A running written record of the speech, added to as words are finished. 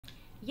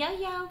Yo,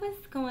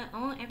 what's going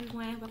on,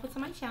 everyone? Welcome to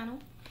my channel.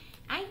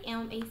 I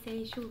am a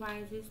Sage who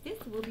rises. This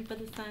will be for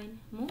the sun,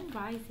 moon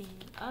rising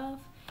of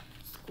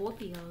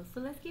Scorpio. So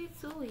let's get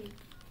to it.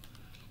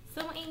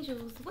 So,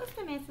 angels, what's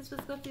the message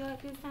for Scorpio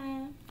at this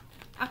time?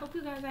 I hope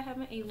you guys are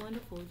having a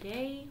wonderful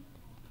day.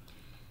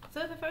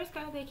 So, the first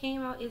card that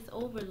came out is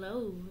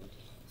Overload.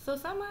 So,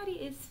 somebody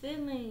is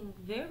feeling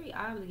very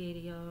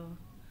obligated, y'all.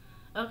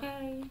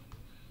 Okay?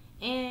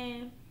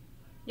 And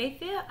they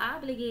feel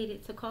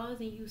obligated to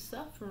causing you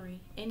suffering,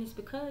 and it's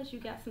because you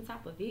got some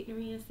type of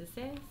victory and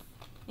success.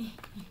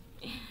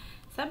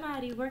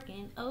 Somebody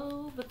working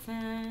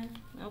overtime,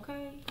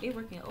 okay? They're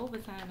working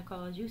overtime to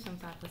cause you some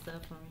type of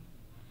suffering.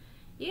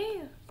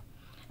 Yeah,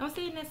 I'm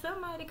saying that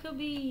somebody could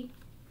be,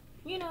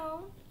 you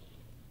know,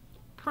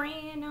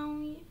 praying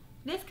on you.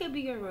 This could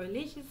be a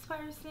religious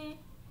person.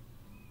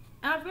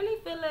 I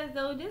really feel as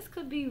though this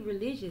could be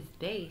religious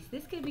based.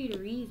 This could be the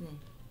reason,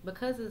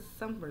 because of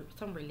some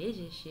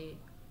religious shit.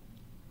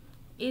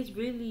 It's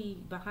really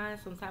behind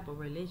some type of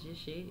religious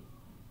shit.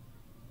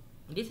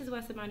 This is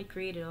why somebody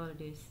created all of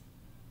this.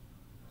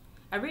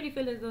 I really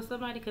feel as though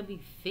somebody could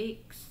be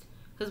fixed.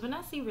 Because when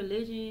I see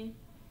religion,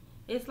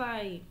 it's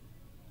like,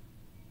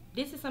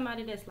 this is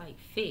somebody that's like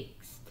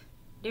fixed.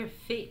 They're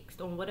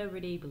fixed on whatever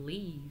they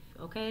believe,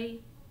 okay?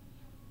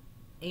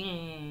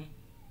 And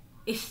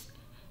it's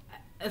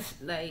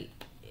like,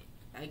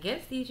 I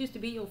guess these used to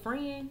be your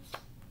friends,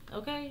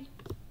 okay?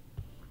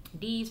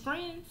 These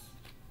friends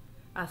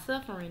are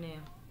suffering now,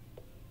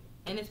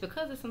 and it's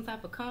because of some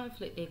type of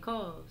conflict they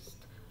caused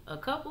a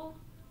couple,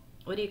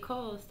 or they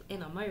caused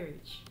in a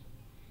marriage.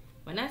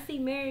 When I see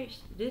marriage,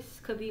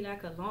 this could be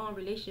like a long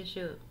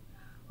relationship,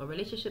 a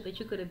relationship that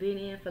you could have been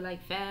in for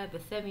like 5 or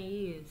 7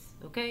 years,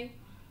 okay?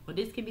 Or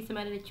this could be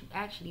somebody that you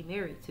actually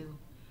married to.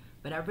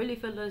 But I really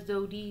feel as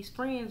though these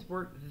friends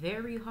worked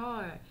very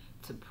hard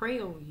to prey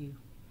on you,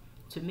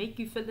 to make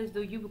you feel as though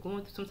you were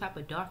going through some type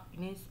of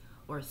darkness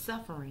or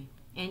suffering,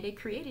 and they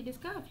created this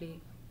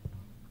conflict.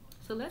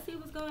 So let's see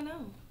what's going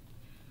on.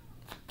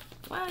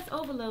 Why is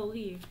overload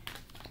here?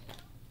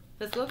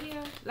 For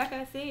Scorpio, like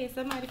I said,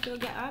 somebody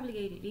got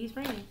obligated. These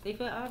friends, they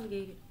feel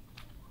obligated.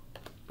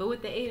 But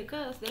with the 8 of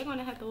Cups, they're going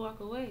to have to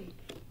walk away.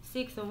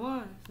 6 of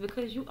Wands,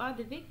 because you are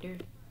the victor.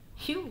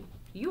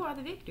 You are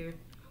the victor.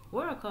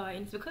 World card,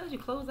 and it's because you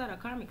closed out a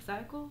karmic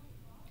cycle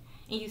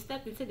and you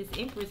stepped into this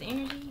Empress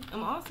energy.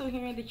 I'm also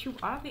hearing that you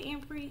are the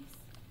Empress.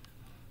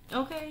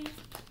 Okay?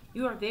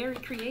 You are very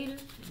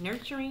creative,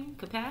 nurturing,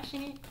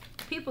 compassionate.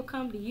 People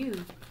come to you.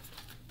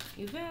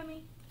 You feel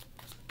me?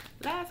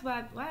 Last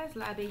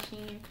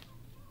libation.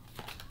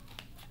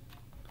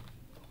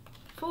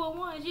 4 of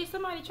Wands. Yeah,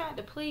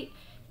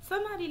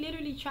 somebody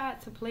literally tried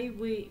to play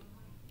with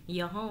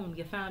your home,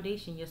 your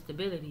foundation, your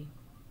stability.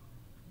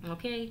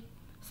 Okay?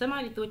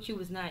 Somebody thought you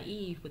was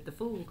naive with the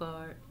Fool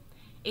card.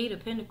 8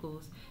 of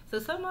Pentacles. So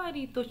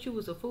somebody thought you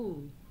was a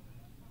fool.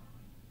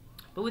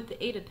 But with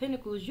the 8 of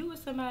Pentacles, you were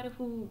somebody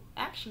who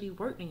actually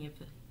worked in your...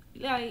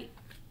 Like,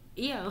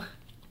 yo.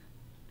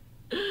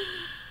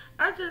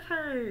 I just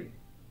heard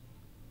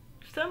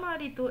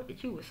somebody thought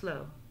that you was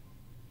slow.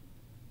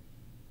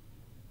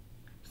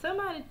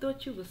 Somebody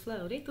thought you was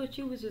slow. They thought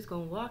you was just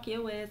gonna walk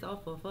your ass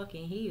off a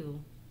fucking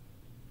hill.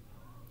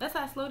 That's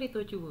how slow they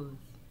thought you was.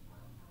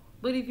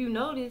 But if you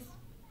notice,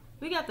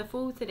 we got the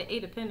Fool to the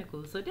 8 of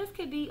Pentacles. So this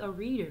could be a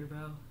reader,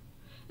 bro.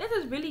 This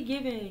is really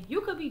giving...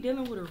 You could be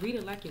dealing with a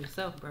reader like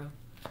yourself, bro.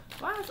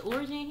 Why is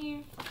Origin here?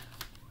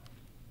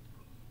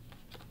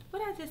 What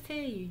did I just tell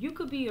you? You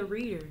could be a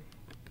reader.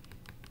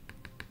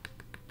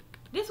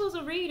 This was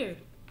a reader.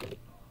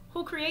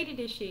 Who created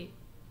this shit?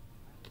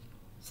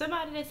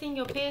 Somebody that's in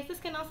your past. This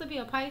can also be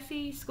a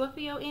Pisces,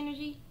 Scorpio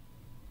energy.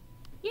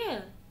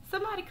 Yeah.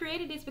 Somebody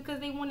created this because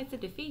they wanted to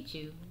defeat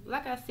you.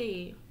 Like I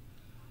said,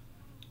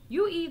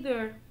 you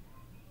either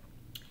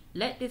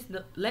let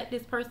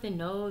this person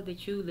know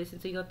that you listen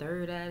to your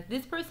third eye.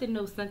 This person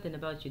knows something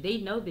about you. They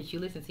know that you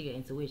listen to your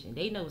intuition.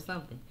 They know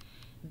something.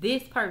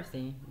 This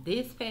person,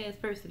 this past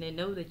person that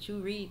know that you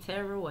read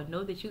tarot or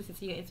know that you listen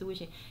to your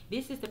intuition,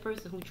 this is the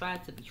person who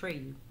tried to betray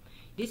you.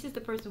 This is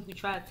the person who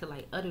tried to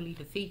like utterly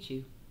defeat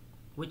you.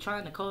 With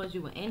trying to cause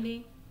you an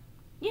ending.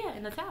 Yeah,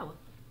 in the Tower.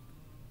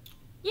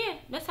 Yeah,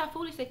 that's how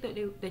foolish they thought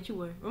that you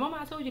were. Remember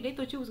I told you they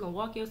thought you was going to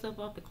walk yourself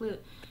off the cliff.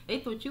 They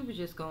thought you was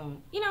just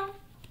going, you know.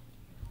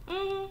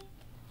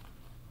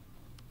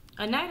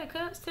 A Knight of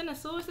Cups, 10 of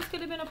Swords. This could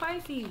have been a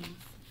Pisces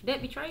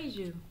that betrays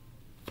you.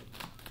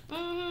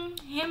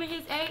 Him and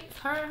his ex,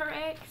 her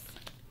ex.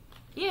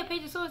 Yeah,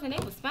 Page of Swords, and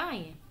they was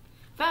spying.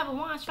 5 of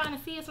Wands trying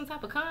to see if some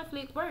type of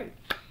conflict worked.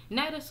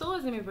 Knight of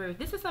Swords in reverse.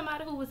 This is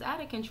somebody who was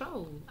out of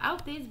control.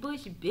 Out this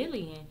bush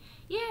bullying.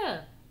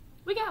 Yeah,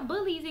 we got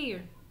bullies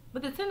here.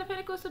 But the 10 of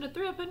Pentacles to the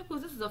 3 of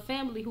Pentacles, this is a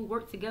family who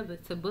worked together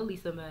to bully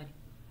somebody.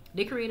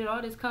 They created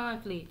all this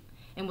conflict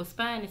and was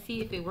spying to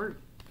see if it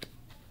worked.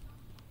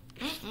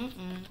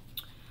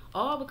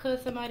 All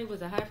because somebody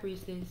was a high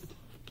priestess.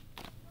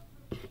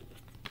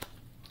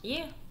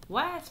 Yeah,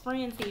 wise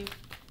friends here.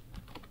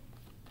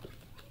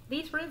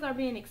 These friends are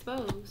being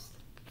exposed.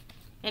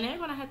 And they're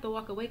going to have to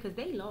walk away because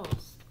they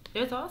lost.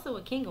 There's also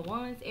a King of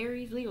Wands,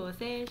 Aries, Leo, or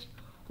Sag,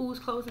 who's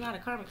closing out a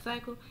karmic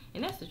cycle,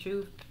 and that's the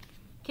truth.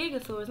 King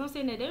of Swords. I'm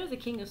saying that there's a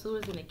King of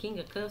Swords and a King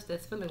of Cups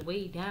that's feeling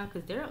weighed down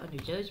because they're under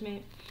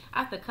judgment.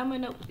 After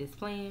coming up with this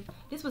plan,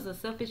 this was a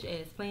selfish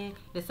ass plan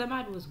that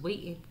somebody was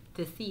waiting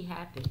to see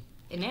happen.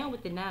 And now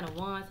with the Nine of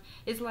Wands,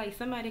 it's like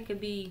somebody could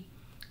be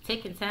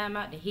taking time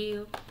out to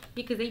heal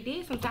because they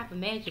did some type of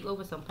magic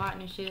over some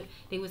partnership.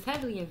 They was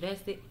heavily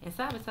invested and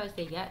sabotaged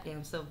their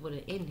goddamn self with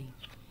an ending.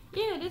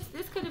 Yeah,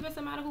 this could have been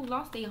somebody who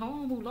lost their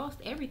home, who lost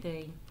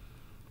everything.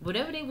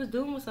 Whatever they was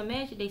doing with some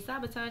magic, they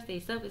sabotaged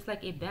themselves. It's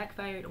like it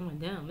backfired on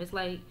them. It's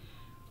like,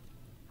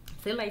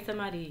 say like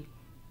somebody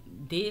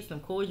did some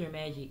conjuring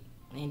magic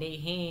and their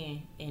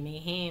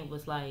hand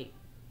was like,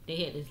 they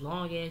had this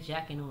long ass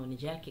jacket on. The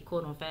jacket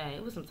caught on fire.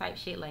 It was some type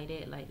shit like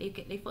that. Like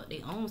they fucked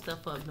their own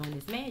stuff up doing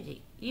this magic.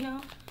 You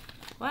know?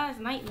 Why is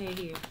Nightmare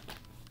here?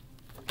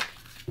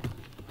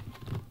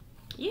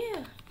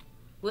 Yeah.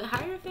 With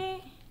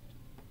Hierophant,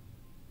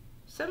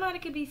 somebody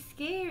could be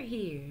scared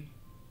here.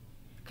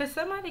 Because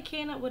somebody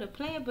came up with a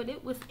plan, but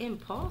it was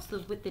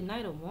impulsive with the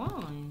Knight of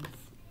Wands.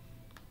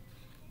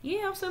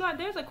 Yeah, I'm saying like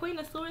there's a Queen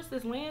of Swords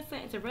that's land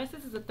set into rest.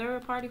 This is a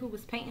third party who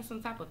was painting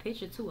some type of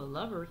picture to a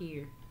lover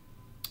here.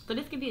 So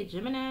this could be a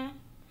Gemini.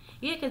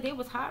 Yeah, because they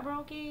was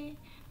heartbroken.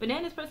 But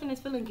now this person is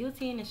feeling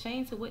guilty and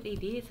ashamed to what they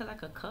did to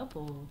like a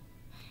couple.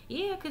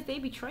 Yeah, because they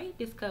betrayed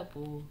this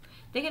couple.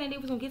 Thinking that they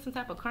was going to get some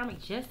type of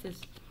karmic justice.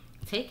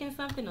 Taking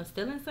something or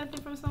stealing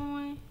something from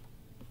someone.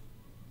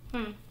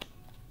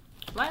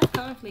 Why is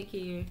conflict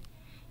here?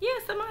 Yeah,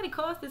 somebody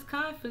caused this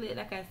conflict,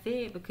 like I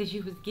said, because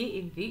you was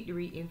getting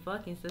victory and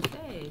fucking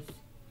success.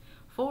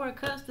 Four of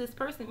Cups, this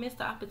person missed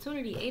the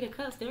opportunity. Eight of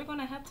Cups, they're going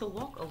to have to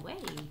walk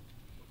away.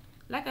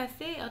 Like I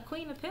said, a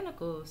Queen of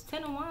Pentacles.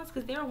 10 of Wands,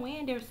 because they're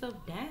weighing themselves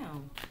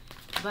down.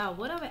 By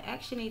whatever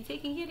action they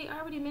taking here, they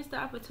already missed the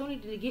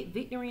opportunity to get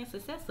victory and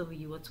success over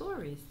you, a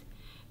Taurus.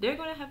 They're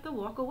going to have to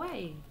walk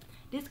away.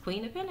 This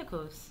Queen of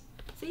Pentacles.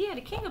 So yeah,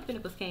 the King of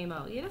Pentacles came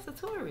out. Yeah, that's a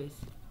Taurus.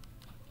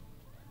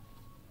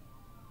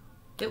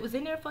 It was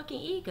in their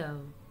fucking ego.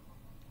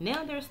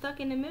 Now they're stuck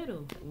in the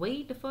middle.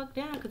 Weighed the fuck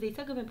down because they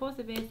took an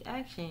impulsive ass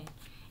action.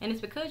 And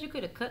it's because you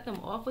could have cut them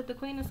off with the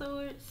Queen of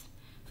Swords.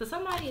 So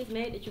somebody is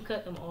mad that you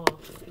cut them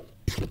off.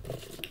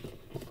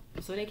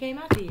 So they came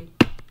after you.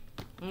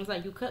 And it was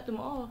like you cut them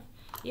off.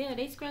 Yeah,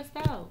 they stressed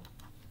out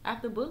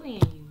after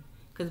bullying you.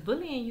 Because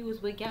bullying you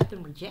is what got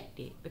them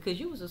rejected. Because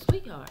you was a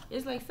sweetheart.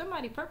 It's like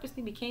somebody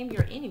purposely became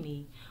your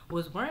enemy.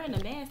 Was wearing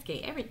a mask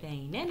and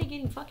everything. Now they're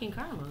getting fucking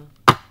karma.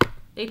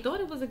 They thought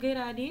it was a good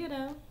idea,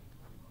 though.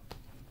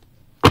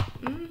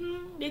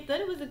 They thought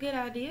it was a good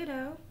idea,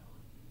 though.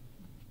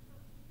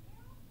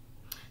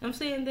 I'm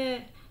saying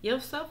that your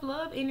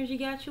self-love energy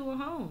got you a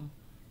home.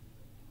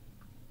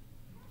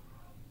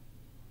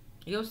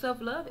 Your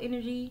self-love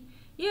energy,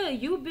 yeah,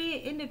 you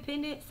being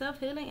independent,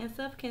 self-healing, and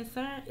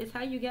self-concern is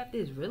how you got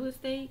this real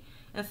estate.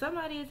 And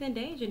somebody is in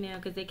danger now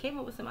because they came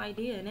up with some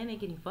idea and then they're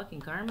getting fucking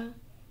karma.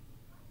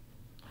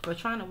 For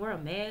trying to wear a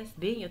mask,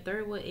 being your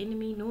third world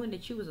enemy, knowing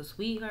that you was a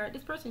sweetheart.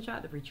 This person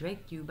tried to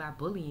reject you by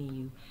bullying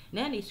you.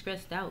 Now they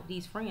stressed out,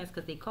 these friends,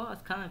 because they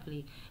caused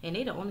conflict. And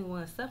they the only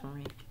ones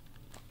suffering.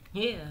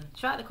 Yeah,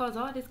 tried to cause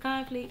all this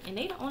conflict. And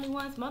they the only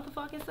ones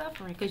motherfucking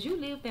suffering. Because you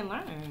lived and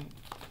learned.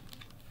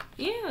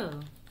 Yeah,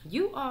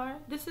 you are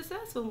the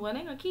successful one.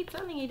 They gonna keep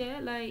telling you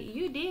that. Like,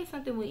 you did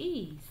something with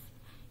ease.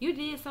 You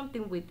did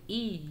something with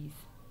ease.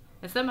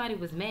 And somebody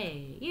was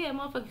mad. Yeah,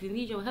 motherfuckers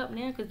need your help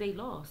now because they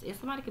lost. And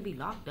somebody could be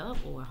locked up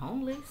or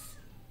homeless.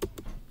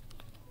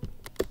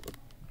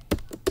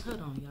 Hold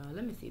on, y'all.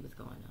 Let me see what's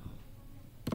going on.